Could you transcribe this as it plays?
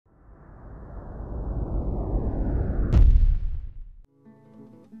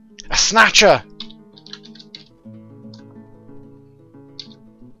Snatcher!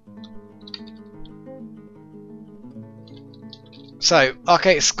 So,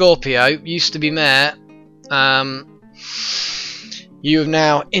 Archaic Scorpio used to be mayor. You have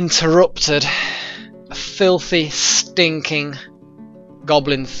now interrupted a filthy, stinking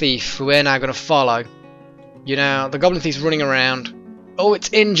goblin thief who we're now going to follow. You know, the goblin thief's running around. Oh,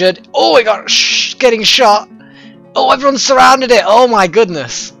 it's injured. Oh, it got getting shot. Oh, everyone's surrounded it. Oh my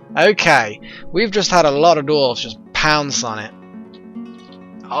goodness. Okay, we've just had a lot of dwarves just pounce on it.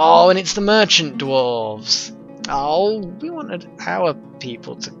 Oh, and it's the merchant dwarves. Oh, we wanted our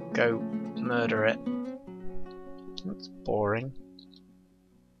people to go murder it. That's boring.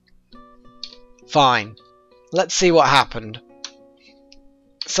 Fine. Let's see what happened.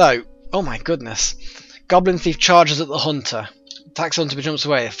 So, oh my goodness. Goblin thief charges at the hunter. Attacks the hunter but jumps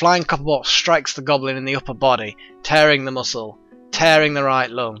away. A flying copperball strikes the goblin in the upper body, tearing the muscle, tearing the right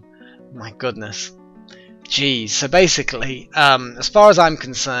lung. Oh my goodness. Jeez. So basically, as far as I'm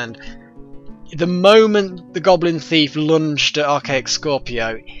concerned, the moment the goblin thief lunged at Archaic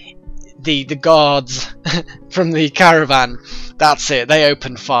Scorpio, the guards from the caravan, that's it, they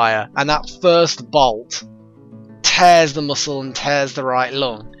opened fire, and that first bolt tears the muscle and tears the right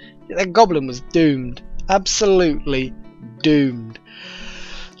lung. The goblin was doomed, absolutely doomed.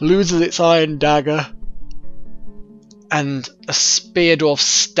 Loses its iron dagger, and a spear dwarf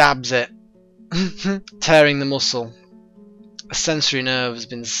stabs it, tearing the muscle. A sensory nerve has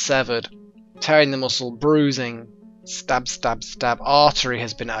been severed, tearing the muscle, bruising. Stab, stab, stab. Artery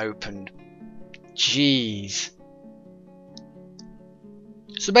has been opened. Jeez.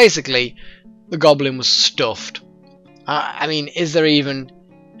 So basically, the goblin was stuffed. I mean, is there even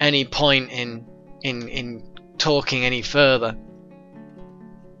any point in talking any further?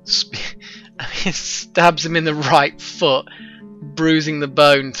 I mean, it stabs him in the right foot, bruising the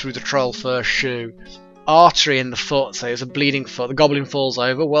bone through the troll fur shoe. Artery in the foot, so it's a bleeding foot. The goblin falls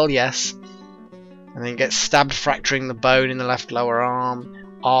over. Well, yes. And then gets stabbed, fracturing the bone in the left lower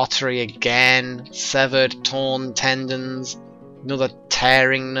arm. Artery again, severed, torn tendons, another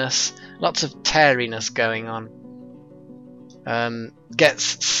tearingness, lots of teariness going on.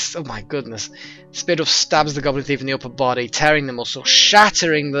 Gets, oh my goodness, Speardorf stabs the goblin thief in the upper body, tearing the muscle,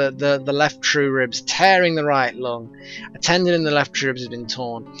 shattering the left true ribs, tearing the right lung. A tendon in the left true ribs has been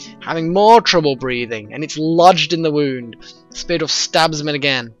torn, having more trouble breathing, and it's lodged in the wound. Speardorf stabs him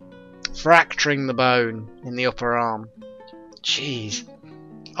again, fracturing the bone in the upper arm. Jeez.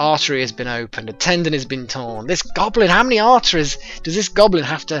 Artery has been opened, a tendon has been torn. This goblin, how many arteries does this goblin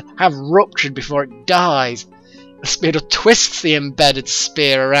have to have ruptured before it dies? The Speardorf twists the embedded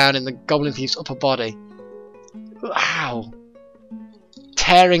spear around in the goblin thief's upper body. Wow.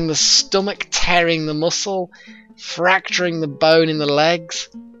 Tearing the stomach, tearing the muscle, fracturing the bone in the legs,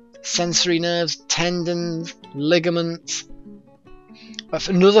 sensory nerves, tendons, ligaments.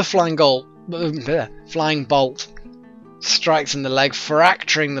 Another flying bolt strikes in the leg,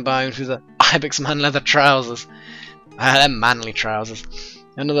 fracturing the bone through the Ibex man leather trousers. They're manly trousers.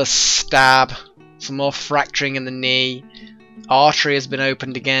 Another stab, some more fracturing in the knee. Artery has been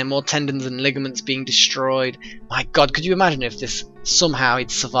opened again, more tendons and ligaments being destroyed. My god, could you imagine if this somehow he'd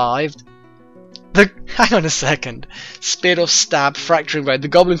survived? Hang on a second. Speardorf stab, fracturing bone. The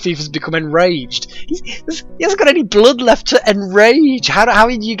goblin thief has become enraged. He hasn't got any blood left to enrage. How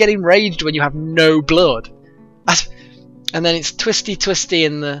do you get enraged when you have no blood? And then it's twisty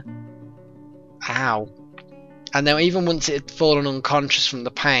in the... Ow. And then even once it had fallen unconscious from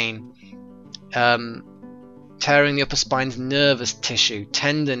the pain, tearing the upper spine's nervous tissue,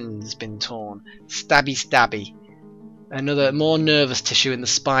 tendon has been torn, stabby. Another more nervous tissue in the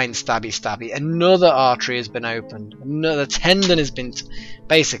spine, stabby. Another artery has been opened. Another tendon has been...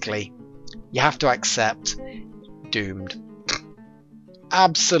 Basically, you have to accept doomed.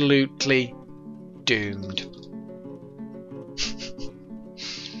 Absolutely doomed.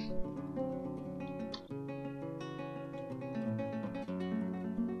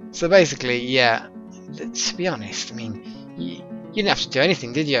 So basically, yeah, to be honest, I mean, you didn't have to do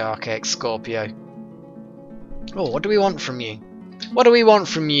anything, did you, Archaic Scorpio? Oh, what do we want from you? What do we want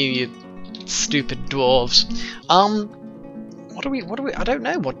from you, you stupid dwarves? What do we, I don't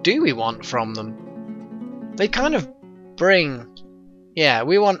know, what do we want from them? They kind of bring, yeah,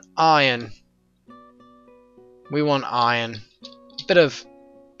 we want iron. We want iron. Bit of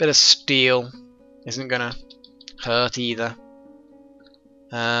steel isn't gonna hurt either.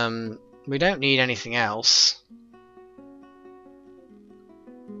 We don't need anything else.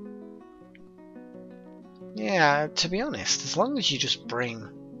 Yeah, to be honest, as long as you just bring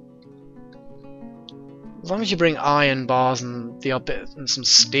As long as you bring iron bars and the odd bit and some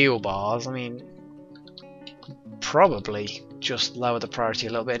steel bars, I mean, probably just lower the priority a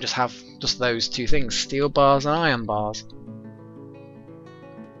little bit and just have just those two things, steel bars and iron bars.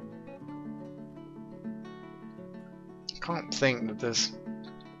 I can't think that there's...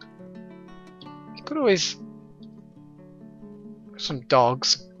 You could always... Some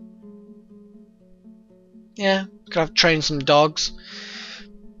dogs. Yeah, could have trained some dogs.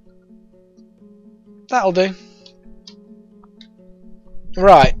 That'll do.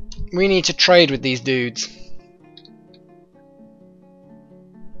 Right, we need to trade with these dudes.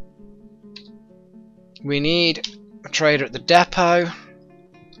 We need a trader at the depot.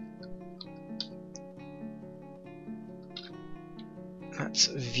 Let's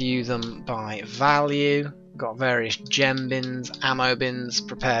view them by value. Got various gem bins, ammo bins,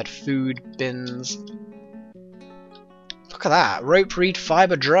 prepared food bins. Look at that, rope reed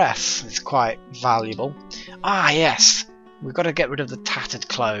fibre dress. It's quite valuable. Ah yes, we've got to get rid of the tattered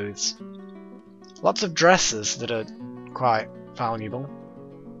clothes. Lots of dresses that are quite valuable.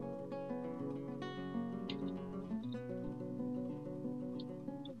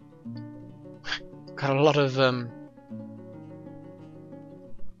 Got a lot of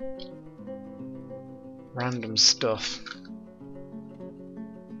random stuff.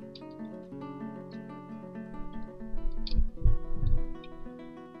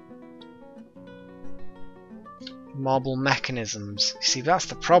 Marble mechanisms. You see, that's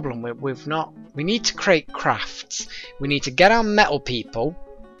the problem. We need to create crafts. We need to get our metal people.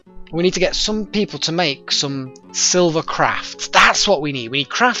 We need to get some people to make some silver crafts. That's what we need. We need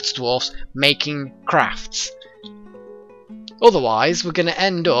crafts dwarfs making crafts. Otherwise, we're going to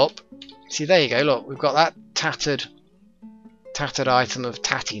end up... See, there you go. Look, we've got that tattered item of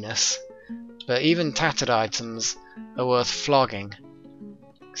tattiness. But even tattered items are worth flogging.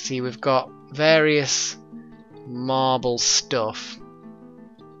 See, we've got various marble stuff.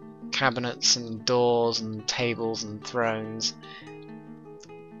 Cabinets and doors and tables and thrones.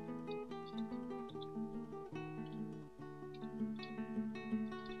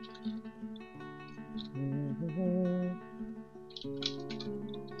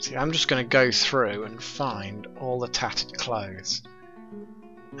 See, I'm just going to go through and find all the tattered clothes.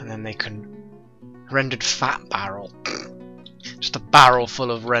 And then they can... Rendered fat barrel. Just a barrel full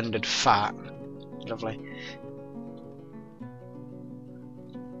of rendered fat. Lovely.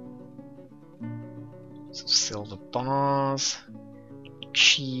 Some silver bars.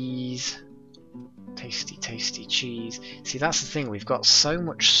 Cheese. Tasty, tasty cheese. See, that's the thing. We've got so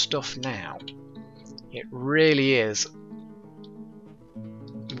much stuff now. It really is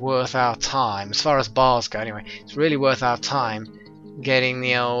worth our time, as far as bars go anyway. It's really worth our time getting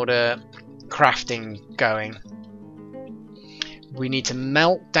the old crafting going. We need to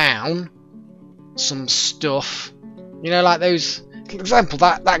melt down some stuff, you know, like those, for example,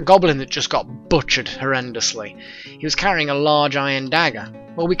 that goblin that just got butchered horrendously. He was carrying a large iron dagger.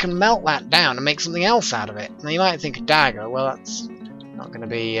 Well, we can melt that down and make something else out of it. Now you might think a dagger, well, that's not going to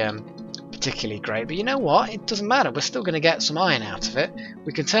be particularly great, but you know what, it doesn't matter, we're still going to get some iron out of it.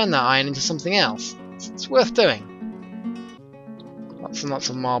 We can turn that iron into something else. It's worth doing. Lots and lots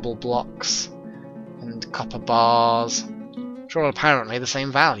of marble blocks and copper bars, which are all apparently the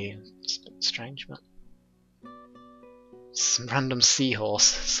same value. It's a bit strange, but some random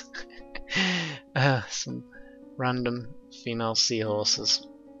seahorses. Some random female seahorses.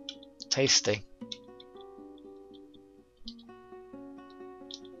 Tasty.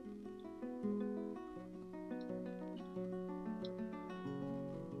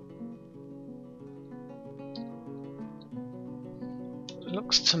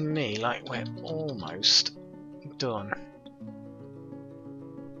 Looks to me like we're almost done.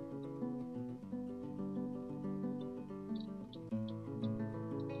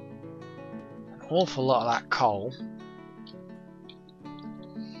 An awful lot of that coal.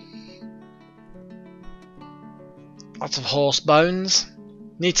 Lots of horse bones.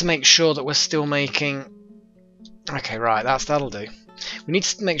 Need to make sure that we're still making... Okay, right, that'll do. We need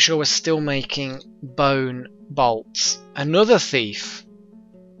to make sure we're still making bone bolts. Another thief.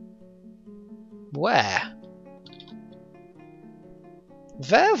 Where?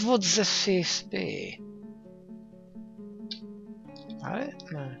 Where would the thief be?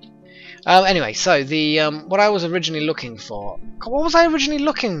 No. Anyway, so the what I was originally looking for. What was I originally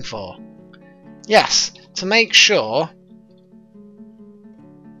looking for? Yes, to make sure.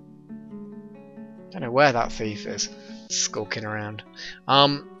 I don't know where that thief is. Skulking around.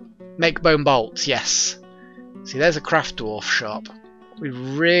 Make bone bolts. Yes. See, there's a craft dwarf shop. What we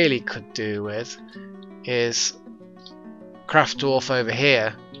really could do with is craft dwarf over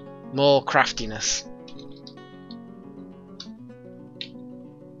here. More craftiness.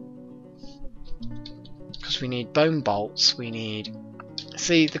 because we need bone bolts. We need...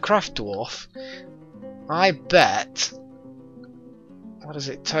 See, the craft dwarf, I bet... What is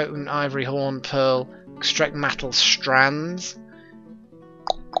it? Totem, ivory, horn, pearl, extract metal strands.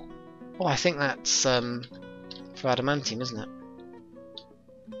 Oh, I think that's for adamantium, isn't it?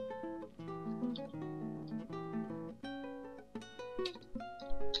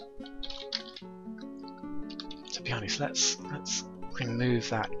 To be honest, let's remove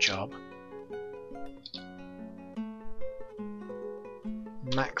that job.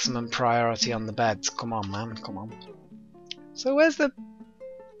 Maximum priority on the beds. Come on, man. Come on. So where's the...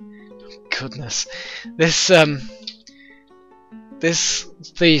 Goodness. This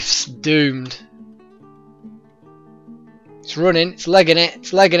thief's doomed. It's running. It's legging it.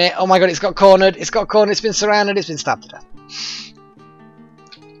 It's legging it. Oh my god, it's got cornered. It's got cornered. It's been surrounded. It's been stabbed to death.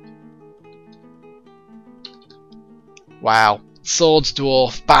 Wow. Swords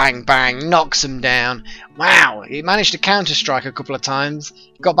dwarf, bang bang, knocks him down. Wow, he managed to counter strike a couple of times,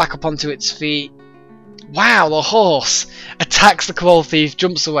 got back up onto its feet. Wow, the horse attacks the kobold thief,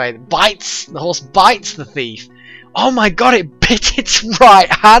 jumps away, bites, the horse bites the thief. Oh my god, it bit its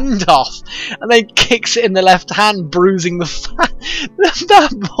right hand off and then kicks it in the left hand, bruising the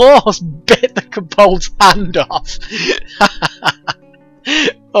that horse bit the kobold's hand off.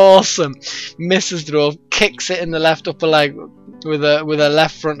 Awesome. Misses the dwarf, kicks it in the left upper leg with a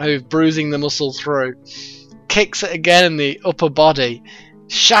left front hoof, bruising the muscle through. Kicks it again in the upper body,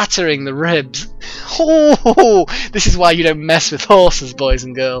 shattering the ribs. Oh, this is why you don't mess with horses, boys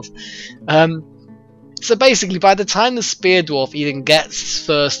and girls. So basically, by the time the spear dwarf even gets its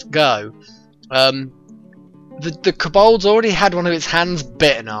first go, the kobold's already had one of its hands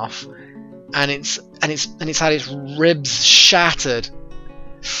bitten off, and it's had its ribs shattered.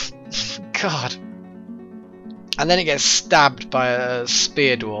 God. And then it gets stabbed by a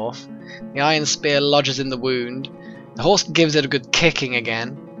spear dwarf. The iron spear lodges in the wound. The horse gives it a good kicking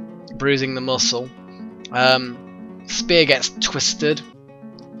again, bruising the muscle. Spear gets twisted.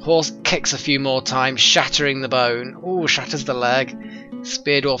 Horse kicks a few more times, shattering the bone. Ooh, shatters the leg.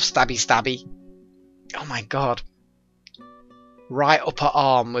 Spear dwarf stabby stabby. Oh my god. Right upper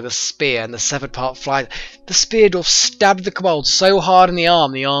arm with a spear and the severed part flies. The spear dwarf stabbed the kobold so hard in the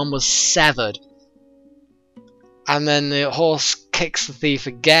arm was severed. And then the horse kicks the thief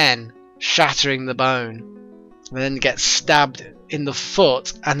again, shattering the bone. And then gets stabbed in the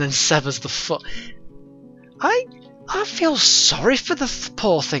foot and then severs the foot. I feel sorry for the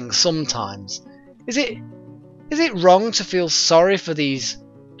poor thing sometimes. Is it wrong to feel sorry for these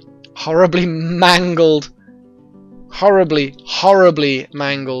horribly mangled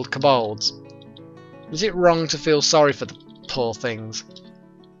kobolds? Is it wrong to feel sorry for the poor things?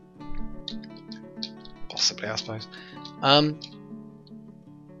 Possibly, I suppose.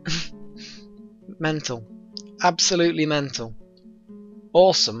 Mental. Absolutely mental.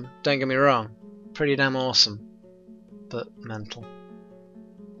 Awesome, don't get me wrong. Pretty damn awesome. But mental.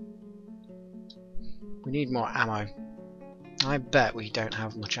 We need more ammo. I bet we don't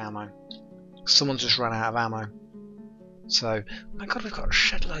have much ammo. Someone's just run out of ammo. So, oh my god, we've got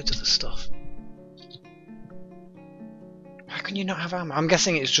shed loads of the stuff. How can you not have ammo? I'm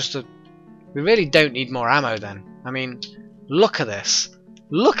guessing it's just a... We really don't need more ammo then. I mean, look at this.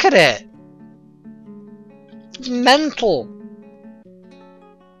 Look at it! It's mental!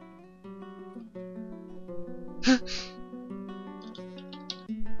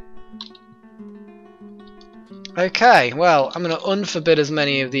 Okay, well, I'm going to unforbid as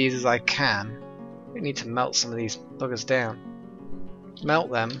many of these as I can. We need to melt some of these buggers down.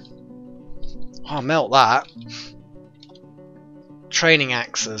 Melt them. Oh, melt that. Training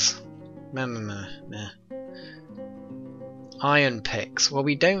axes. Meh. Iron picks. Well,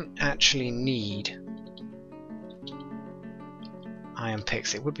 we don't actually need iron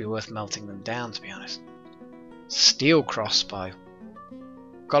picks. It would be worth melting them down, to be honest. Steel crossbow.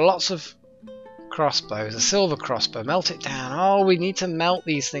 Got lots of crossbows. A silver crossbow. Melt it down. Oh, we need to melt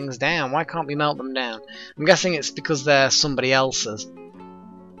these things down. Why can't we melt them down? I'm guessing it's because they're somebody else's.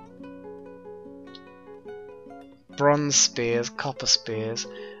 Bronze spears, copper spears,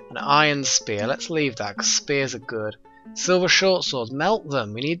 an iron spear. Let's leave that because spears are good. Silver short swords. Melt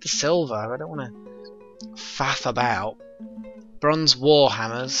them. We need the silver. I don't want to faff about. Bronze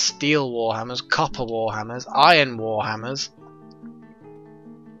warhammers, steel warhammers, copper warhammers, iron warhammers,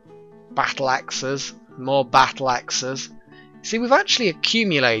 battle axes, more battle axes. See, we've actually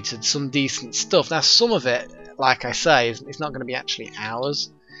accumulated some decent stuff. Now, some of it, like I say, it's not going to be actually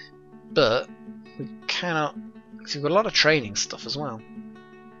ours, but we cannot. Because we've got a lot of training stuff as well.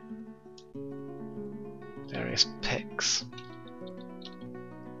 Various picks.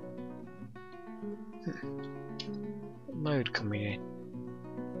 What mode can we in?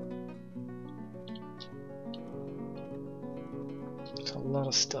 It's a lot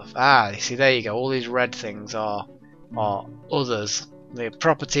of stuff. Ah, you see, there you go. All these red things are others. The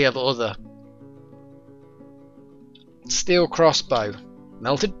property of other. Steel crossbow.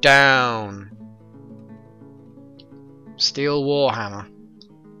 Melt it down. Steel warhammer.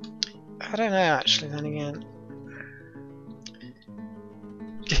 I don't know, actually, then again.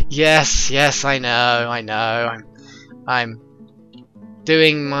 Yes, I know. I'm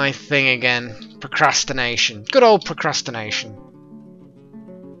doing my thing again. Procrastination. Good old procrastination.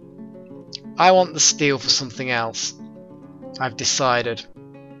 I want the steel for something else. I've decided.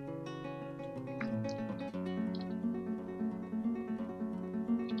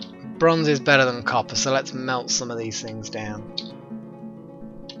 Bronze is better than copper, so let's melt some of these things down.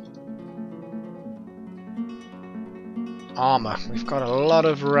 Armour. We've got a lot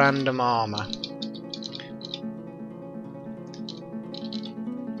of random armour.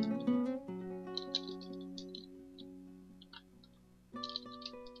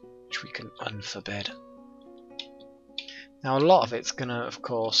 Which we can unforbid. Now a lot of it's gonna, of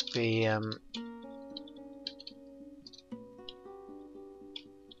course, be on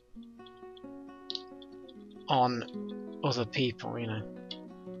other people, you know.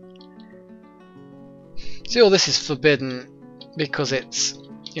 See, all this is forbidden because it's,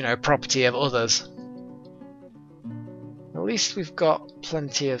 you know, property of others. At least we've got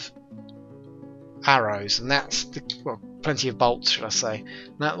plenty of arrows, and that's the, well, plenty of bolts, should I say.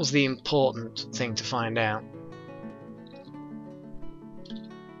 And that was the important thing to find out.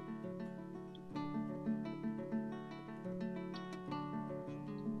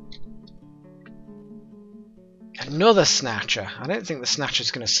 Another snatcher. I don't think the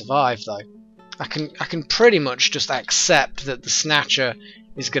snatcher's going to survive, though. I can pretty much just accept that the snatcher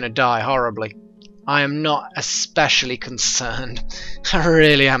is going to die horribly. I am not especially concerned. I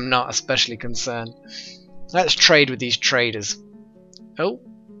really am not especially concerned. Let's trade with these traders. Oh,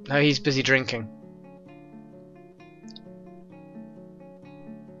 no, he's busy drinking.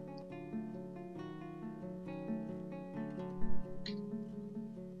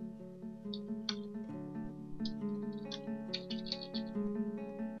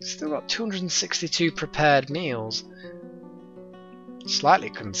 Still got 262 prepared meals. Slightly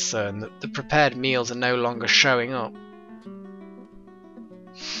concerned that the prepared meals are no longer showing up.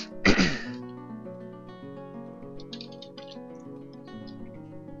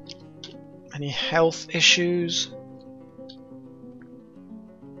 Any health issues?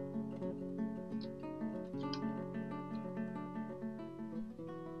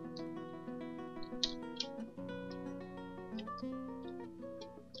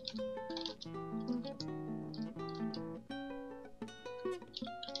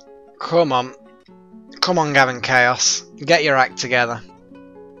 Come on. Come on, Gavin Chaos. Get your act together.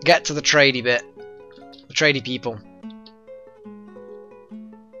 Get to the tradey bit. The tradey people.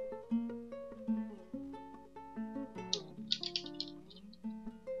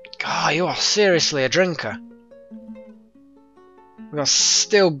 God, you are seriously a drinker. We are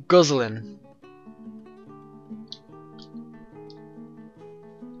still guzzling.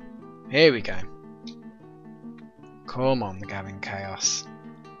 Here we go. Come on, Gavin Chaos.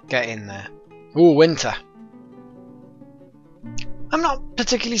 Get in there. Ooh, winter. I'm not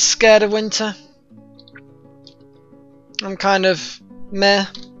particularly scared of winter. I'm kind of meh.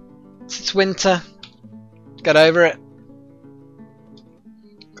 It's winter. Get over it.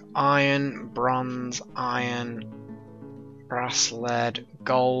 Iron, bronze, iron, brass, lead,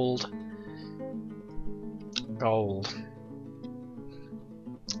 gold. Gold.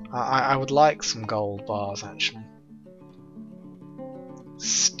 I would like some gold bars, actually.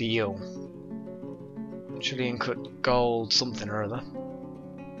 Steel. Chilean cut gold something or other.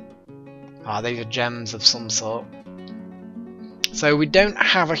 Ah, these are gems of some sort. So we don't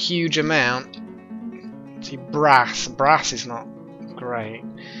have a huge amount. See, brass. Brass is not great.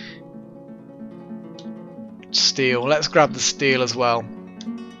 Steel. Let's grab the steel as well.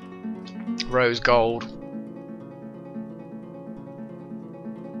 Rose gold.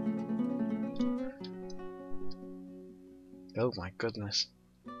 Oh my goodness.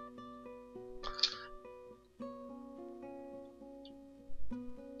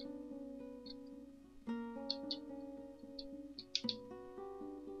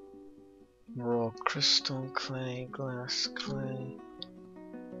 Raw crystal, clay, glass, clay.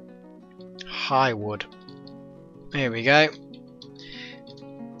 High wood. Here we go.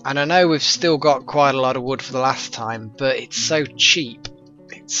 And I know we've still got quite a lot of wood for the last time, but it's so cheap.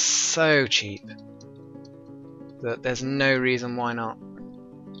 It's so cheap that there's no reason why not.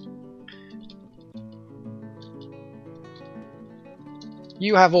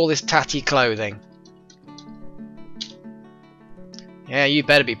 You have all this tatty clothing. Yeah, you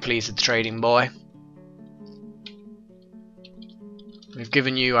better be pleased with the trading boy. We've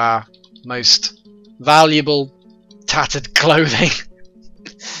given you our most valuable tattered clothing.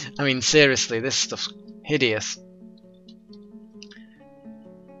 I mean, seriously, this stuff's hideous.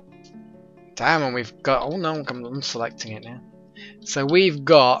 Damn, and we've got... Oh no, I'm selecting it now. So we've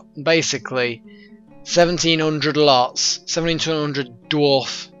got, basically, 1,700 lots, 1,700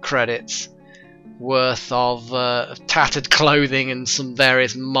 dwarf credits worth of tattered clothing and some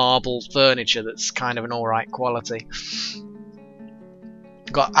various marble furniture that's kind of an alright quality.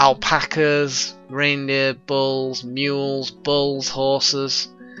 Got alpacas, reindeer, bulls, mules, bulls, horses.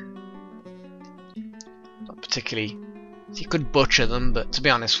 Not particularly... You could butcher them, but to be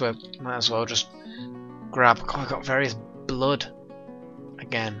honest, we might as well just grab... Oh, I've got various blood.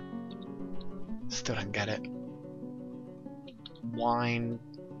 Again. Still don't get it. Wine,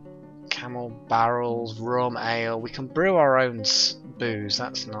 camel barrels, rum, ale. We can brew our own booze,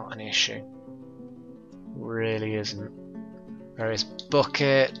 that's not an issue. Really isn't. Various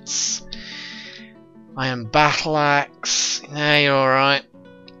buckets. Iron battle axe. Yeah, you're alright.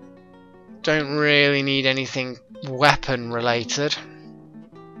 Don't really need anything weapon related.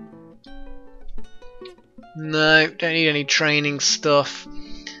 No, don't need any training stuff.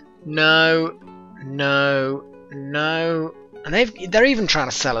 No, no, no. And they're even trying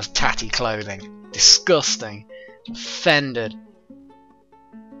to sell us tatty clothing. Disgusting. Offended.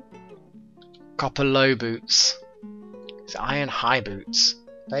 Copper low boots. It's iron high boots.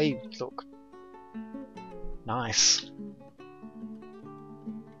 They look nice.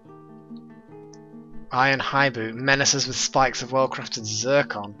 Iron high boot menaces with spikes of well-crafted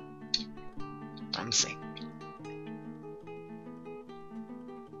zircon. Fancy.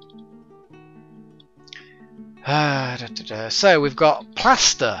 So we've got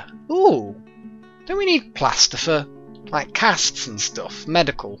plaster. Ooh, don't we need plaster for like casts and stuff?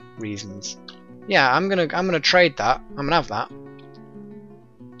 Medical reasons. Yeah, I'm gonna trade that. I'm gonna have that.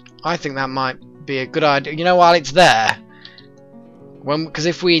 I think that might be a good idea. You know, while it's there, because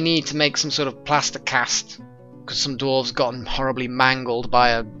if we need to make some sort of plaster cast, because some dwarves gotten horribly mangled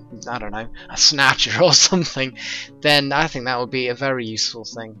by a, I don't know, a snatcher or something, then I think that would be a very useful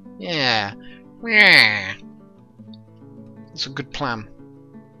thing. Yeah, yeah. It's a good plan.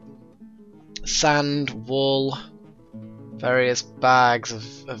 Sand, wool, various bags of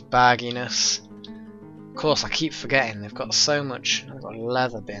bagginess. Of course, I keep forgetting they've got so much. They've got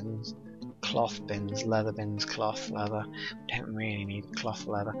leather bins, cloth bins, leather bins, cloth, leather. We don't really need cloth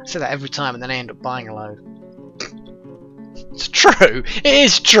leather. I say that every time and then I end up buying a load. It's true. It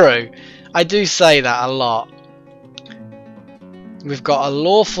is true. I do say that a lot. We've got a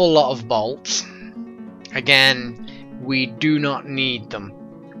lawful lot of bolts. Again, we do not need them.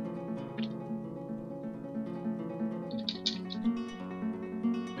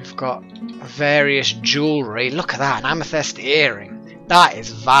 We've got various jewellery. Look at that, an amethyst earring. That is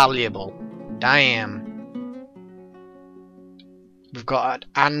valuable. Damn. We've got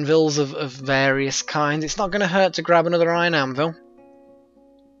anvils of various kinds. It's not going to hurt to grab another iron anvil.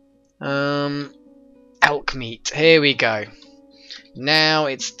 Elk meat. Here we go. Now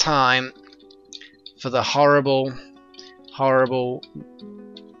it's time for the horrible, horrible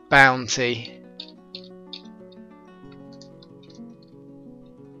bounty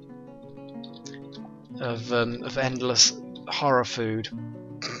of endless horror food.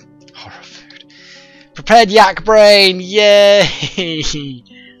 Horror food. Prepared yak brain! Yay!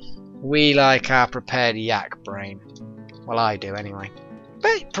 We like our prepared yak brain. Well, I do anyway.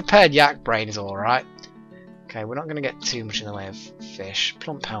 But prepared yak brain is alright. Okay, we're not going to get too much in the way of fish.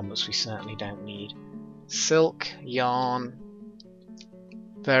 Plump helmets we certainly don't need. Silk, yarn,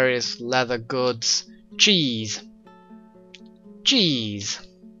 various leather goods, cheese. Cheese.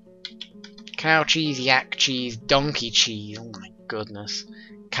 Cow cheese, yak cheese, donkey cheese. Oh my goodness.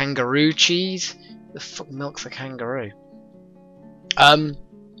 Kangaroo cheese? The fuck milks a kangaroo? What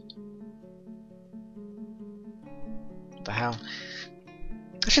the hell?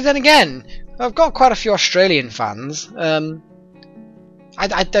 Actually, then again, I've got quite a few Australian fans.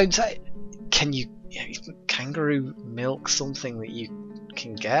 I don't say. Can you kangaroo milk something that you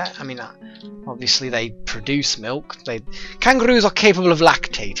can get? I mean, obviously they produce milk. Kangaroos are capable of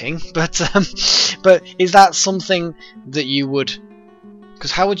lactating, but is that something that you would?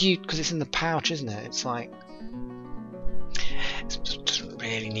 Because how would you? Because it's in the pouch, isn't it? It's like it doesn't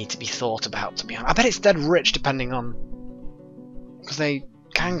really need to be thought about. To be honest, I bet it's dead rich, depending on because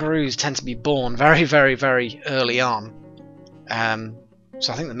kangaroos tend to be born very, very, very early on.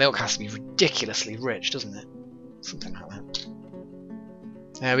 So I think the milk has to be ridiculously rich, doesn't it? Something like that.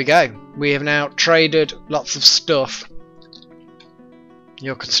 There we go. We have now traded lots of stuff.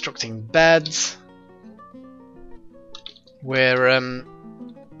 You're constructing beds. We're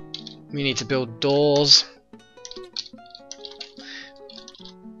we need to build doors.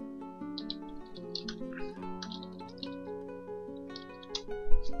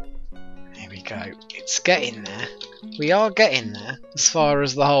 There we go. It's getting there. We are getting there as far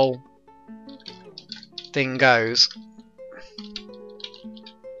as the whole thing goes.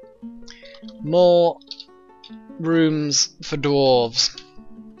 More rooms for dwarves.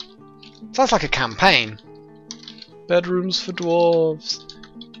 Sounds like a campaign. Bedrooms for dwarves.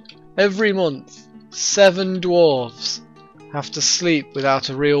 Every month, 7 dwarves have to sleep without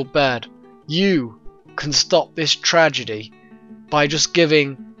a real bed. You can stop this tragedy by just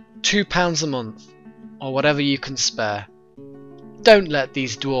giving £2 a month, or whatever you can spare. Don't let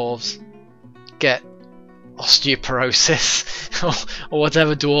these dwarves get osteoporosis, or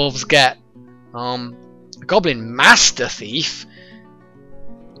whatever dwarves get. A goblin master thief?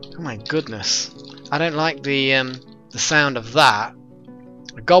 Oh my goodness. I don't like the sound of that.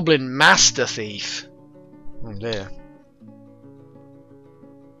 A goblin master thief. Oh dear.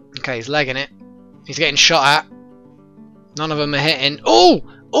 Okay, he's legging it. He's getting shot at. None of them are hitting. Oh!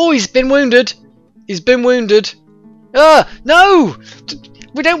 Oh, he's been wounded! He's been wounded! No!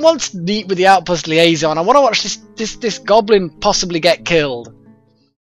 We don't want to meet with the outpost liaison. I want to watch this goblin possibly get killed.